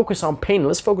 Let's focus on pain.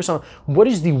 Let's focus on what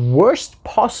is the worst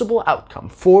possible outcome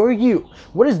for you.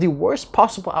 What is the worst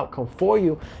possible outcome for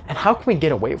you, and how can we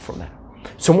get away from that?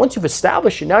 So once you've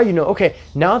established it, now you know, okay,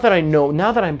 now that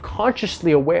I'm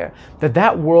consciously aware that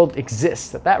that world exists,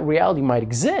 that reality might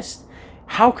exist,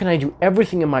 how can I do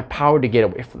everything in my power to get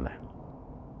away from that?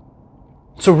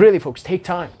 So really, folks, take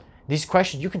time. These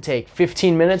questions, you can take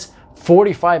 15 minutes,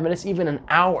 45 minutes, even an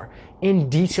hour in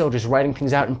detail, just writing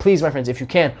things out. And please, my friends, if you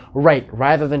can, write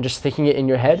rather than just thinking it in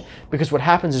your head, because what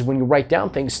happens is when you write down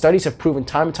things, studies have proven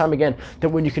time and time again that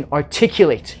when you can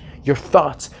articulate your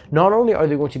thoughts, not only are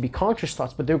they going to be conscious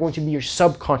thoughts, but they're going to be your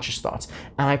subconscious thoughts.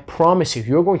 And I promise you,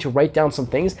 you're going to write down some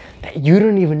things that you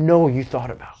didn't even know you thought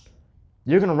about.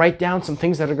 You're going to write down some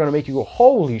things that are going to make you go,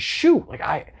 holy shoot, like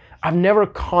I've never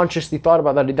consciously thought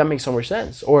about that. That makes so much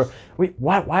sense. Or wait,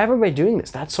 why everybody doing this?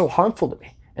 That's so harmful to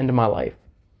me and to my life.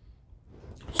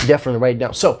 So definitely write it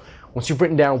down. So once you've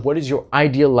written down what is your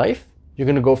ideal life, you're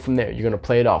going to go from there. You're going to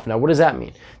play it off. Now, what does that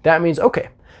mean? That means, okay,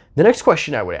 the next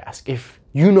question I would ask, if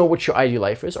you know what your ideal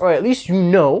life is, or at least you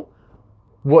know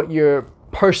what your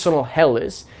personal hell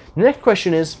is, the next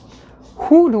question is,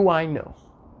 who do I know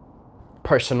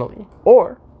personally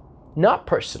or not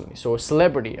personally? So a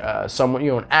celebrity, someone,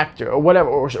 an actor or whatever,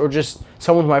 or just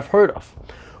someone who I've heard of,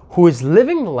 who is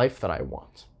living the life that I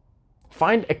want.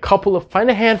 Find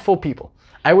a handful of people.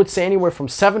 I would say anywhere from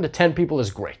 7 to 10 people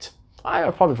is great.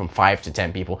 Probably from 5 to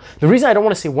 10 people. The reason I don't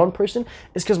want to say one person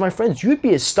is because, my friends, you'd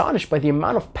be astonished by the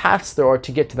amount of paths there are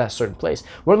to get to that certain place.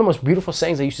 One of the most beautiful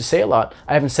sayings I used to say a lot,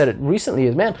 I haven't said it recently,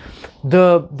 is, man,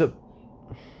 the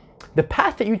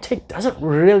path that you take doesn't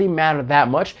really matter that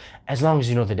much as long as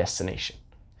you know the destination.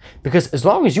 Because as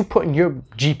long as you put in your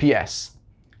GPS,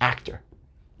 actor,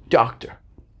 doctor,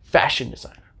 fashion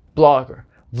designer, blogger,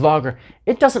 vlogger,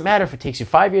 it doesn't matter if it takes you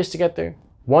 5 years to get there,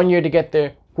 1 year to get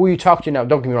there, who you talk to now.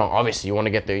 Don't get me wrong, obviously you want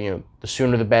to get there, the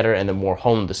sooner the better, and the more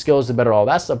honed the skills, the better, all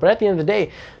that stuff. But at the end of the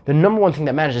day, the number one thing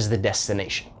that matters is the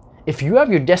destination. If you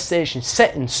have your destination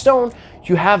set in stone,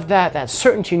 you have that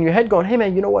certainty in your head going, hey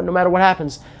man, you know what, no matter what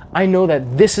happens, I know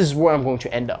that this is where I'm going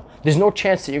to end up. There's no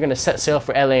chance that you're going to set sail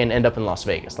for LA and end up in Las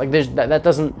Vegas. Like that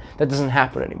doesn't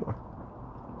happen anymore.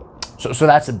 So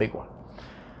that's a big one.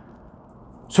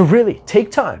 So really, take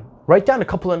time, write down a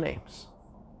couple of names.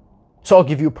 So I'll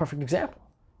give you a perfect example.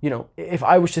 If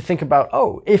I was to think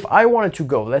about, if I wanted to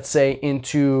go, let's say,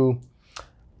 into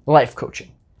life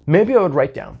coaching, maybe I would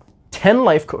write down 10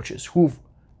 life coaches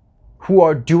who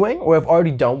are doing or have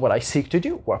already done what I seek to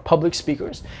do, who are public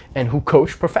speakers and who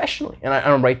coach professionally. And I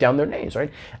don't write down their names,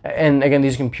 right? And again,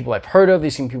 these can be people I've heard of.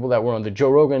 These can be people that were on the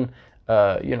Joe Rogan,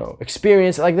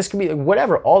 experience. Like this could be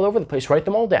whatever, all over the place. Write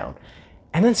them all down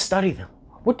and then study them.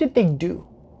 What did they do?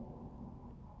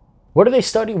 What do they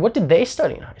study? What did they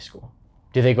study in high school?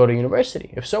 Did they go to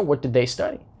university? If so, what did they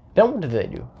study? Then what did they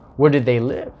do? Where did they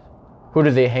live? Who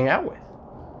did they hang out with?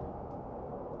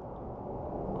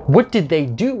 What did they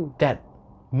do that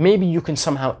maybe you can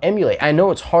somehow emulate? I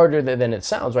know it's harder than it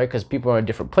sounds, right? Because people are in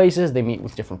different places, they meet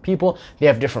with different people, they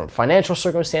have different financial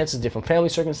circumstances, different family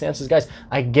circumstances. Guys,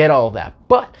 I get all that.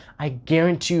 But I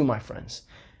guarantee you, my friends,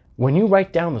 when you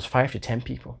write down those 5 to 10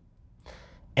 people,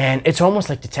 and it's almost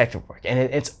like detective work, and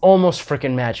it's almost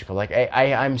freaking magical. Like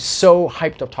I'm so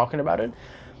hyped up talking about it.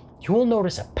 You will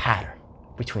notice a pattern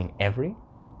between every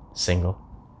single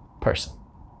person.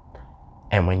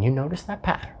 And when you notice that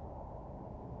pattern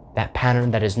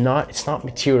that is it's not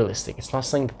materialistic, it's not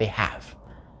something that they have,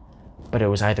 but it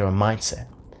was either a mindset,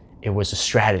 it was a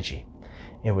strategy,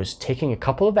 it was taking a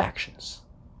couple of actions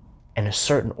in a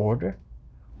certain order,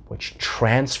 which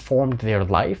transformed their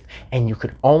life, and you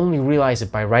could only realize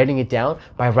it by writing it down,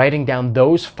 by writing down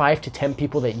those 5 to 10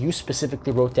 people that you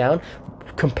specifically wrote down,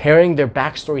 comparing their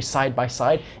backstory side by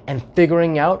side, and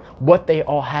figuring out what they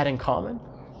all had in common.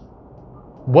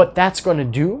 What that's going to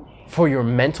do for your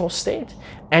mental state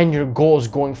and your goals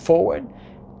going forward,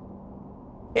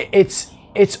 it's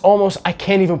almost, I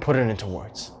can't even put it into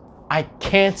words. I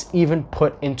can't even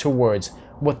put into words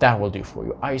what that will do for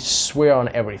you. I swear on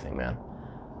everything, man.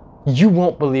 You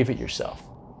won't believe it yourself.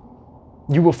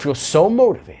 You will feel so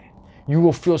motivated. You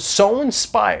will feel so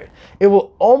inspired. It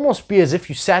will almost be as if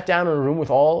you sat down in a room with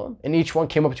all of them and each one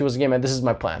came up to you and was like, hey man, this is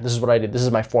my plan. This is what I did. This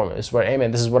is my formula. This is what, hey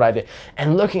man, this is what I did.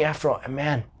 And looking after all,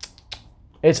 man,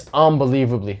 it's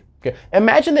unbelievably good.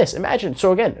 Imagine this.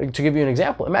 So again, to give you an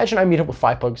example, imagine I meet up with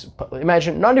 5 public,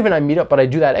 imagine not even I meet up, but I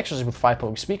do that exercise with 5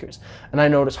 public speakers. And I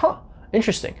notice,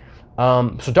 interesting.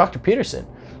 So Dr. Peterson,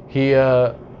 he,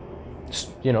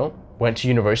 went to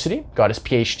university, got his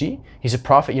PhD. He's a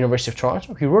prof at University of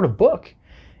Toronto. He wrote a book,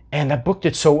 and that book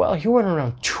did so well. He went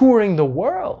around touring the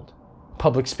world,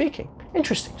 public speaking.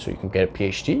 Interesting. So you can get a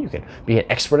PhD, you can be an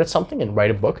expert at something and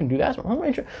write a book and do that.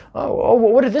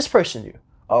 What did this person do?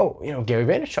 Gary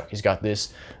Vaynerchuk. He's got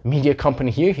this media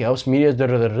company here. He helps media.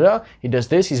 He does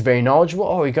this. He's very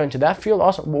knowledgeable. He got into that field.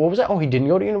 Awesome. What was that? He didn't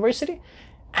go to university.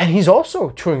 And he's also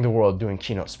touring the world doing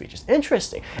keynote speeches.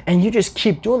 Interesting. And you just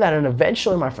keep doing that. And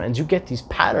eventually, my friends, you get these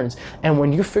patterns. And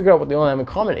when you figure out what they all have in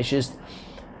common, it's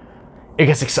it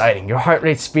gets exciting. Your heart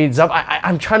rate speeds up.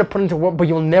 I'm trying to put it into words, but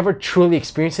you'll never truly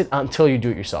experience it until you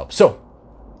do it yourself. So,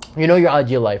 you know your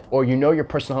ideal life, or you know your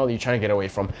personality you're trying to get away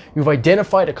from. You've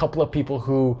identified a couple of people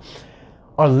who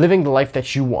are living the life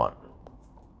that you want,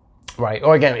 right?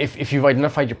 Or again, if you've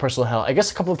identified your personal hell, I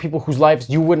guess a couple of people whose lives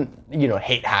you wouldn't,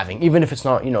 hate having, even if it's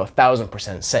not,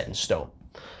 1,000% set in stone.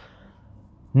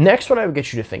 Next, what I would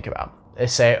get you to think about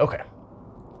is say, okay,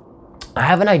 I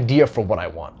have an idea for what I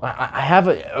want. I have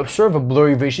a sort of a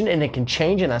blurry vision, and it can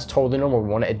change, and that's totally normal. We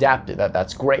want to adapt it.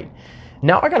 That's great.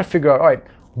 Now I got to figure out, all right,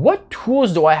 what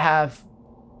tools do I have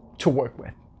to work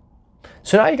with?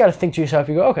 So now you got to think to yourself,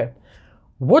 you go, okay,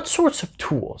 what sorts of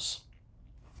tools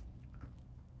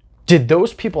did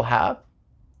those people have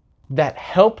that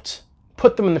helped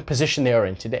put them in the position they are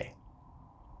in today?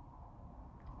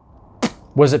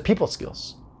 Was it people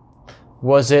skills?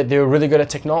 Was it they were really good at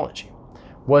technology?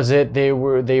 Was it they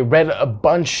read a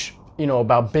bunch,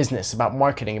 about business, about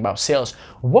marketing, about sales?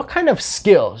 What kind of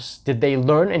skills did they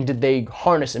learn and did they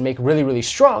harness and make really, really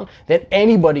strong that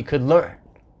anybody could learn?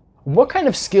 What kind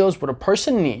of skills would a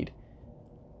person need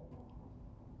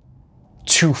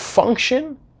to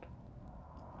function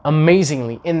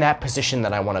amazingly in that position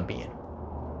that I want to be in?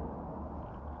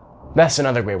 That's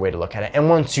another great way to look at it. And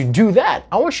once you do that,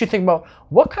 I want you to think about,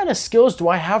 what kind of skills do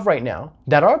I have right now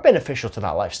that are beneficial to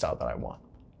that lifestyle that I want?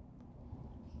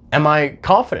 Am I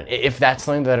confident if that's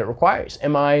something that it requires?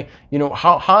 Am I,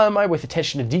 how am I with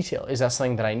attention to detail? Is that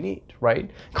something that I need, right?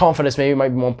 Confidence maybe might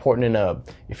be more important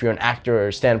if you're an actor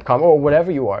or stand-up comic or whatever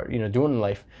you are, doing in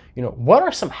life. What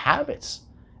are some habits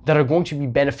that are going to be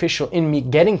beneficial in me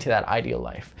getting to that ideal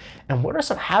life? And what are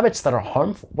some habits that are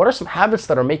harmful? What are some habits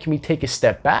that are making me take a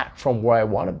step back from where I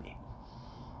want to be?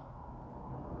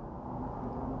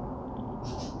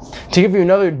 To give you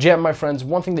another gem, my friends,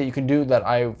 one thing that you can do that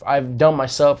I've done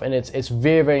myself, and it's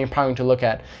very, very empowering to look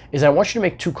at, is I want you to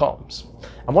make 2 columns.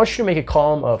 I want you to make a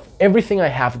column of everything I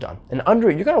have done. And under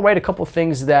it, you're going to write a couple of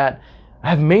things that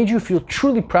have made you feel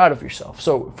truly proud of yourself.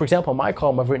 So, for example, in my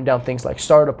column, I've written down things like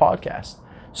start a podcast,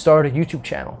 start a YouTube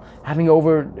channel, having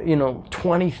over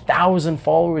 20,000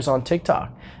 followers on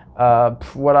TikTok.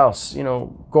 What else?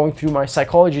 Going through my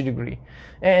psychology degree.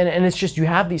 And it's just, you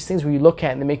have these things where you look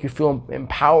at and they make you feel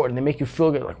empowered and they make you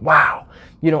feel good, like, wow,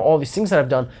 all these things that I've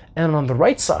done. And on the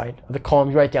right side of the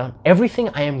column, you write down everything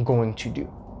I am going to do.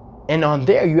 And on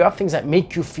there, you have things that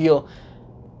make you feel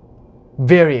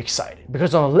very excited.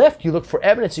 Because on the left, you look for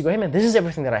evidence. You go, hey, man, this is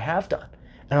everything that I have done.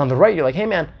 And on the right, you're like, hey,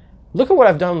 man, look at what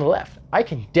I've done on the left. I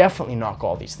can definitely knock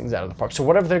all these things out of the park. So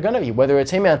whatever they're going to be, whether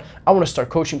it's, hey, man, I want to start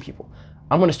coaching people.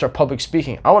 I'm going to start public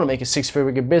speaking. I want to make a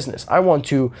 6-figure business. I want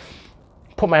to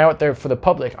put my out there for the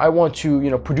public. I want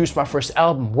to, produce my first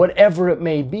album, whatever it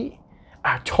may be.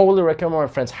 I totally recommend, my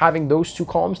friends, having those 2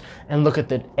 columns and look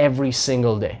at it every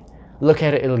single day. Look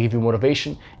at it. It'll give you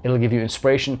motivation. It'll give you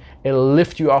inspiration. It'll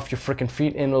lift you off your freaking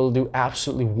feet, and it'll do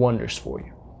absolutely wonders for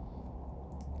you.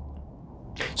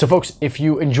 So folks, if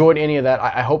you enjoyed any of that,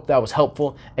 I hope that was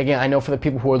helpful. Again, I know for the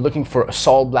people who are looking for a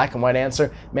solid black and white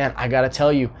answer, man, I gotta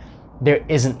tell you, there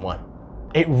isn't one.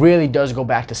 It really does go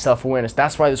back to self-awareness.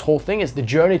 That's why this whole thing is the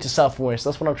journey to self-awareness.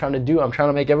 That's what I'm trying to do. I'm trying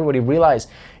to make everybody realize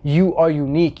you are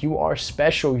unique, you are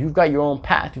special, you've got your own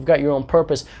path, you've got your own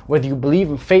purpose. Whether you believe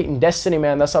in fate and destiny,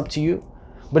 man, that's up to you.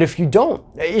 But if you don't,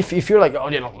 if you're like, oh,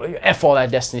 F all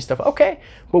that destiny stuff, okay.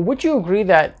 But would you agree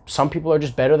that some people are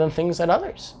just better than things than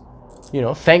others?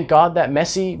 Thank God that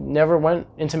Messi never went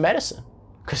into medicine,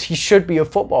 because he should be a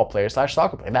football player /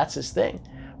 soccer player. That's his thing,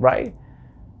 right?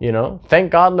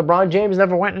 Thank God LeBron James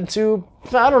never went into,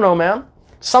 I don't know, man,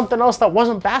 something else that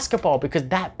wasn't basketball, because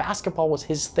that basketball was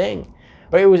his thing.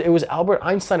 But it was Albert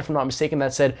Einstein, if I'm not mistaken,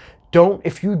 that said,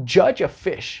 if you judge a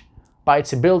fish by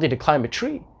its ability to climb a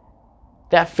tree,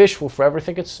 that fish will forever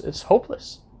think it's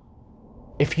hopeless.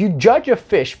 If you judge a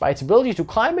fish by its ability to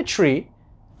climb a tree,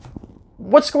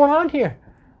 what's going on here?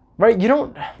 Right?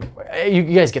 You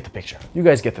guys get the picture. You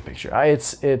guys get the picture.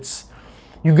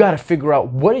 You got to figure out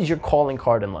what is your calling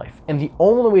card in life. And the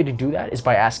only way to do that is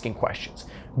by asking questions.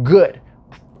 Good,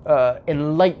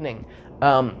 enlightening,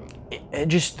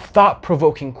 just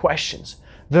thought-provoking questions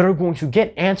that are going to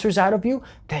get answers out of you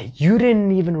that you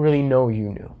didn't even really know you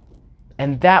knew.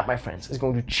 And that, my friends, is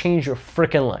going to change your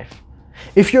freaking life.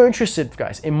 If you're interested,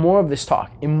 guys, in more of this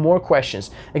talk, in more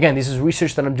questions, again, this is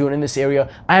research that I'm doing in this area.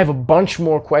 I have a bunch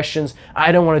more questions.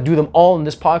 I don't want to do them all in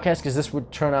this podcast because this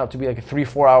would turn out to be like a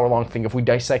 3-4 hour long thing if we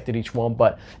dissected each one.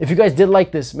 But if you guys did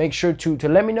like this, make sure to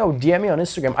let me know. DM me on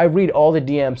Instagram. I read all the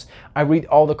DMs. I read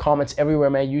all the comments everywhere,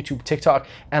 man, YouTube, TikTok,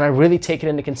 and I really take it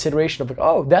into consideration of like,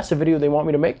 oh, that's a video they want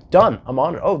me to make. Done. I'm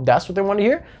on it. Oh, that's what they want to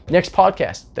hear. Next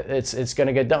podcast, it's going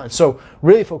to get done. So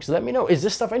really, folks, let me know. Is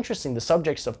this stuff interesting? The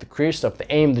subject stuff, the career stuff,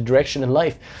 the aim, the direction in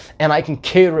life, and I can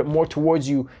cater it more towards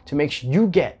you to make sure you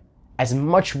get as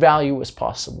much value as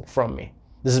possible from me.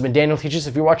 This has been Daniel Teaches.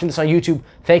 If you're watching this on YouTube,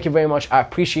 thank you very much. I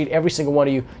appreciate every single one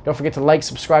of you. Don't forget to like,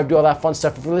 subscribe, do all that fun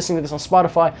stuff. If you're listening to this on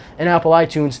Spotify and Apple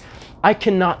iTunes, I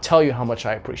cannot tell you how much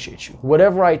I appreciate you.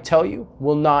 Whatever I tell you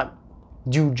will not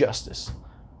do justice.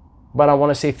 But I want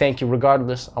to say thank you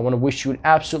regardless. I want to wish you an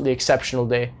absolutely exceptional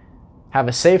day. Have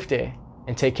a safe day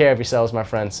and take care of yourselves, my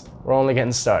friends. We're only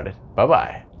getting started.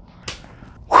 Bye-bye.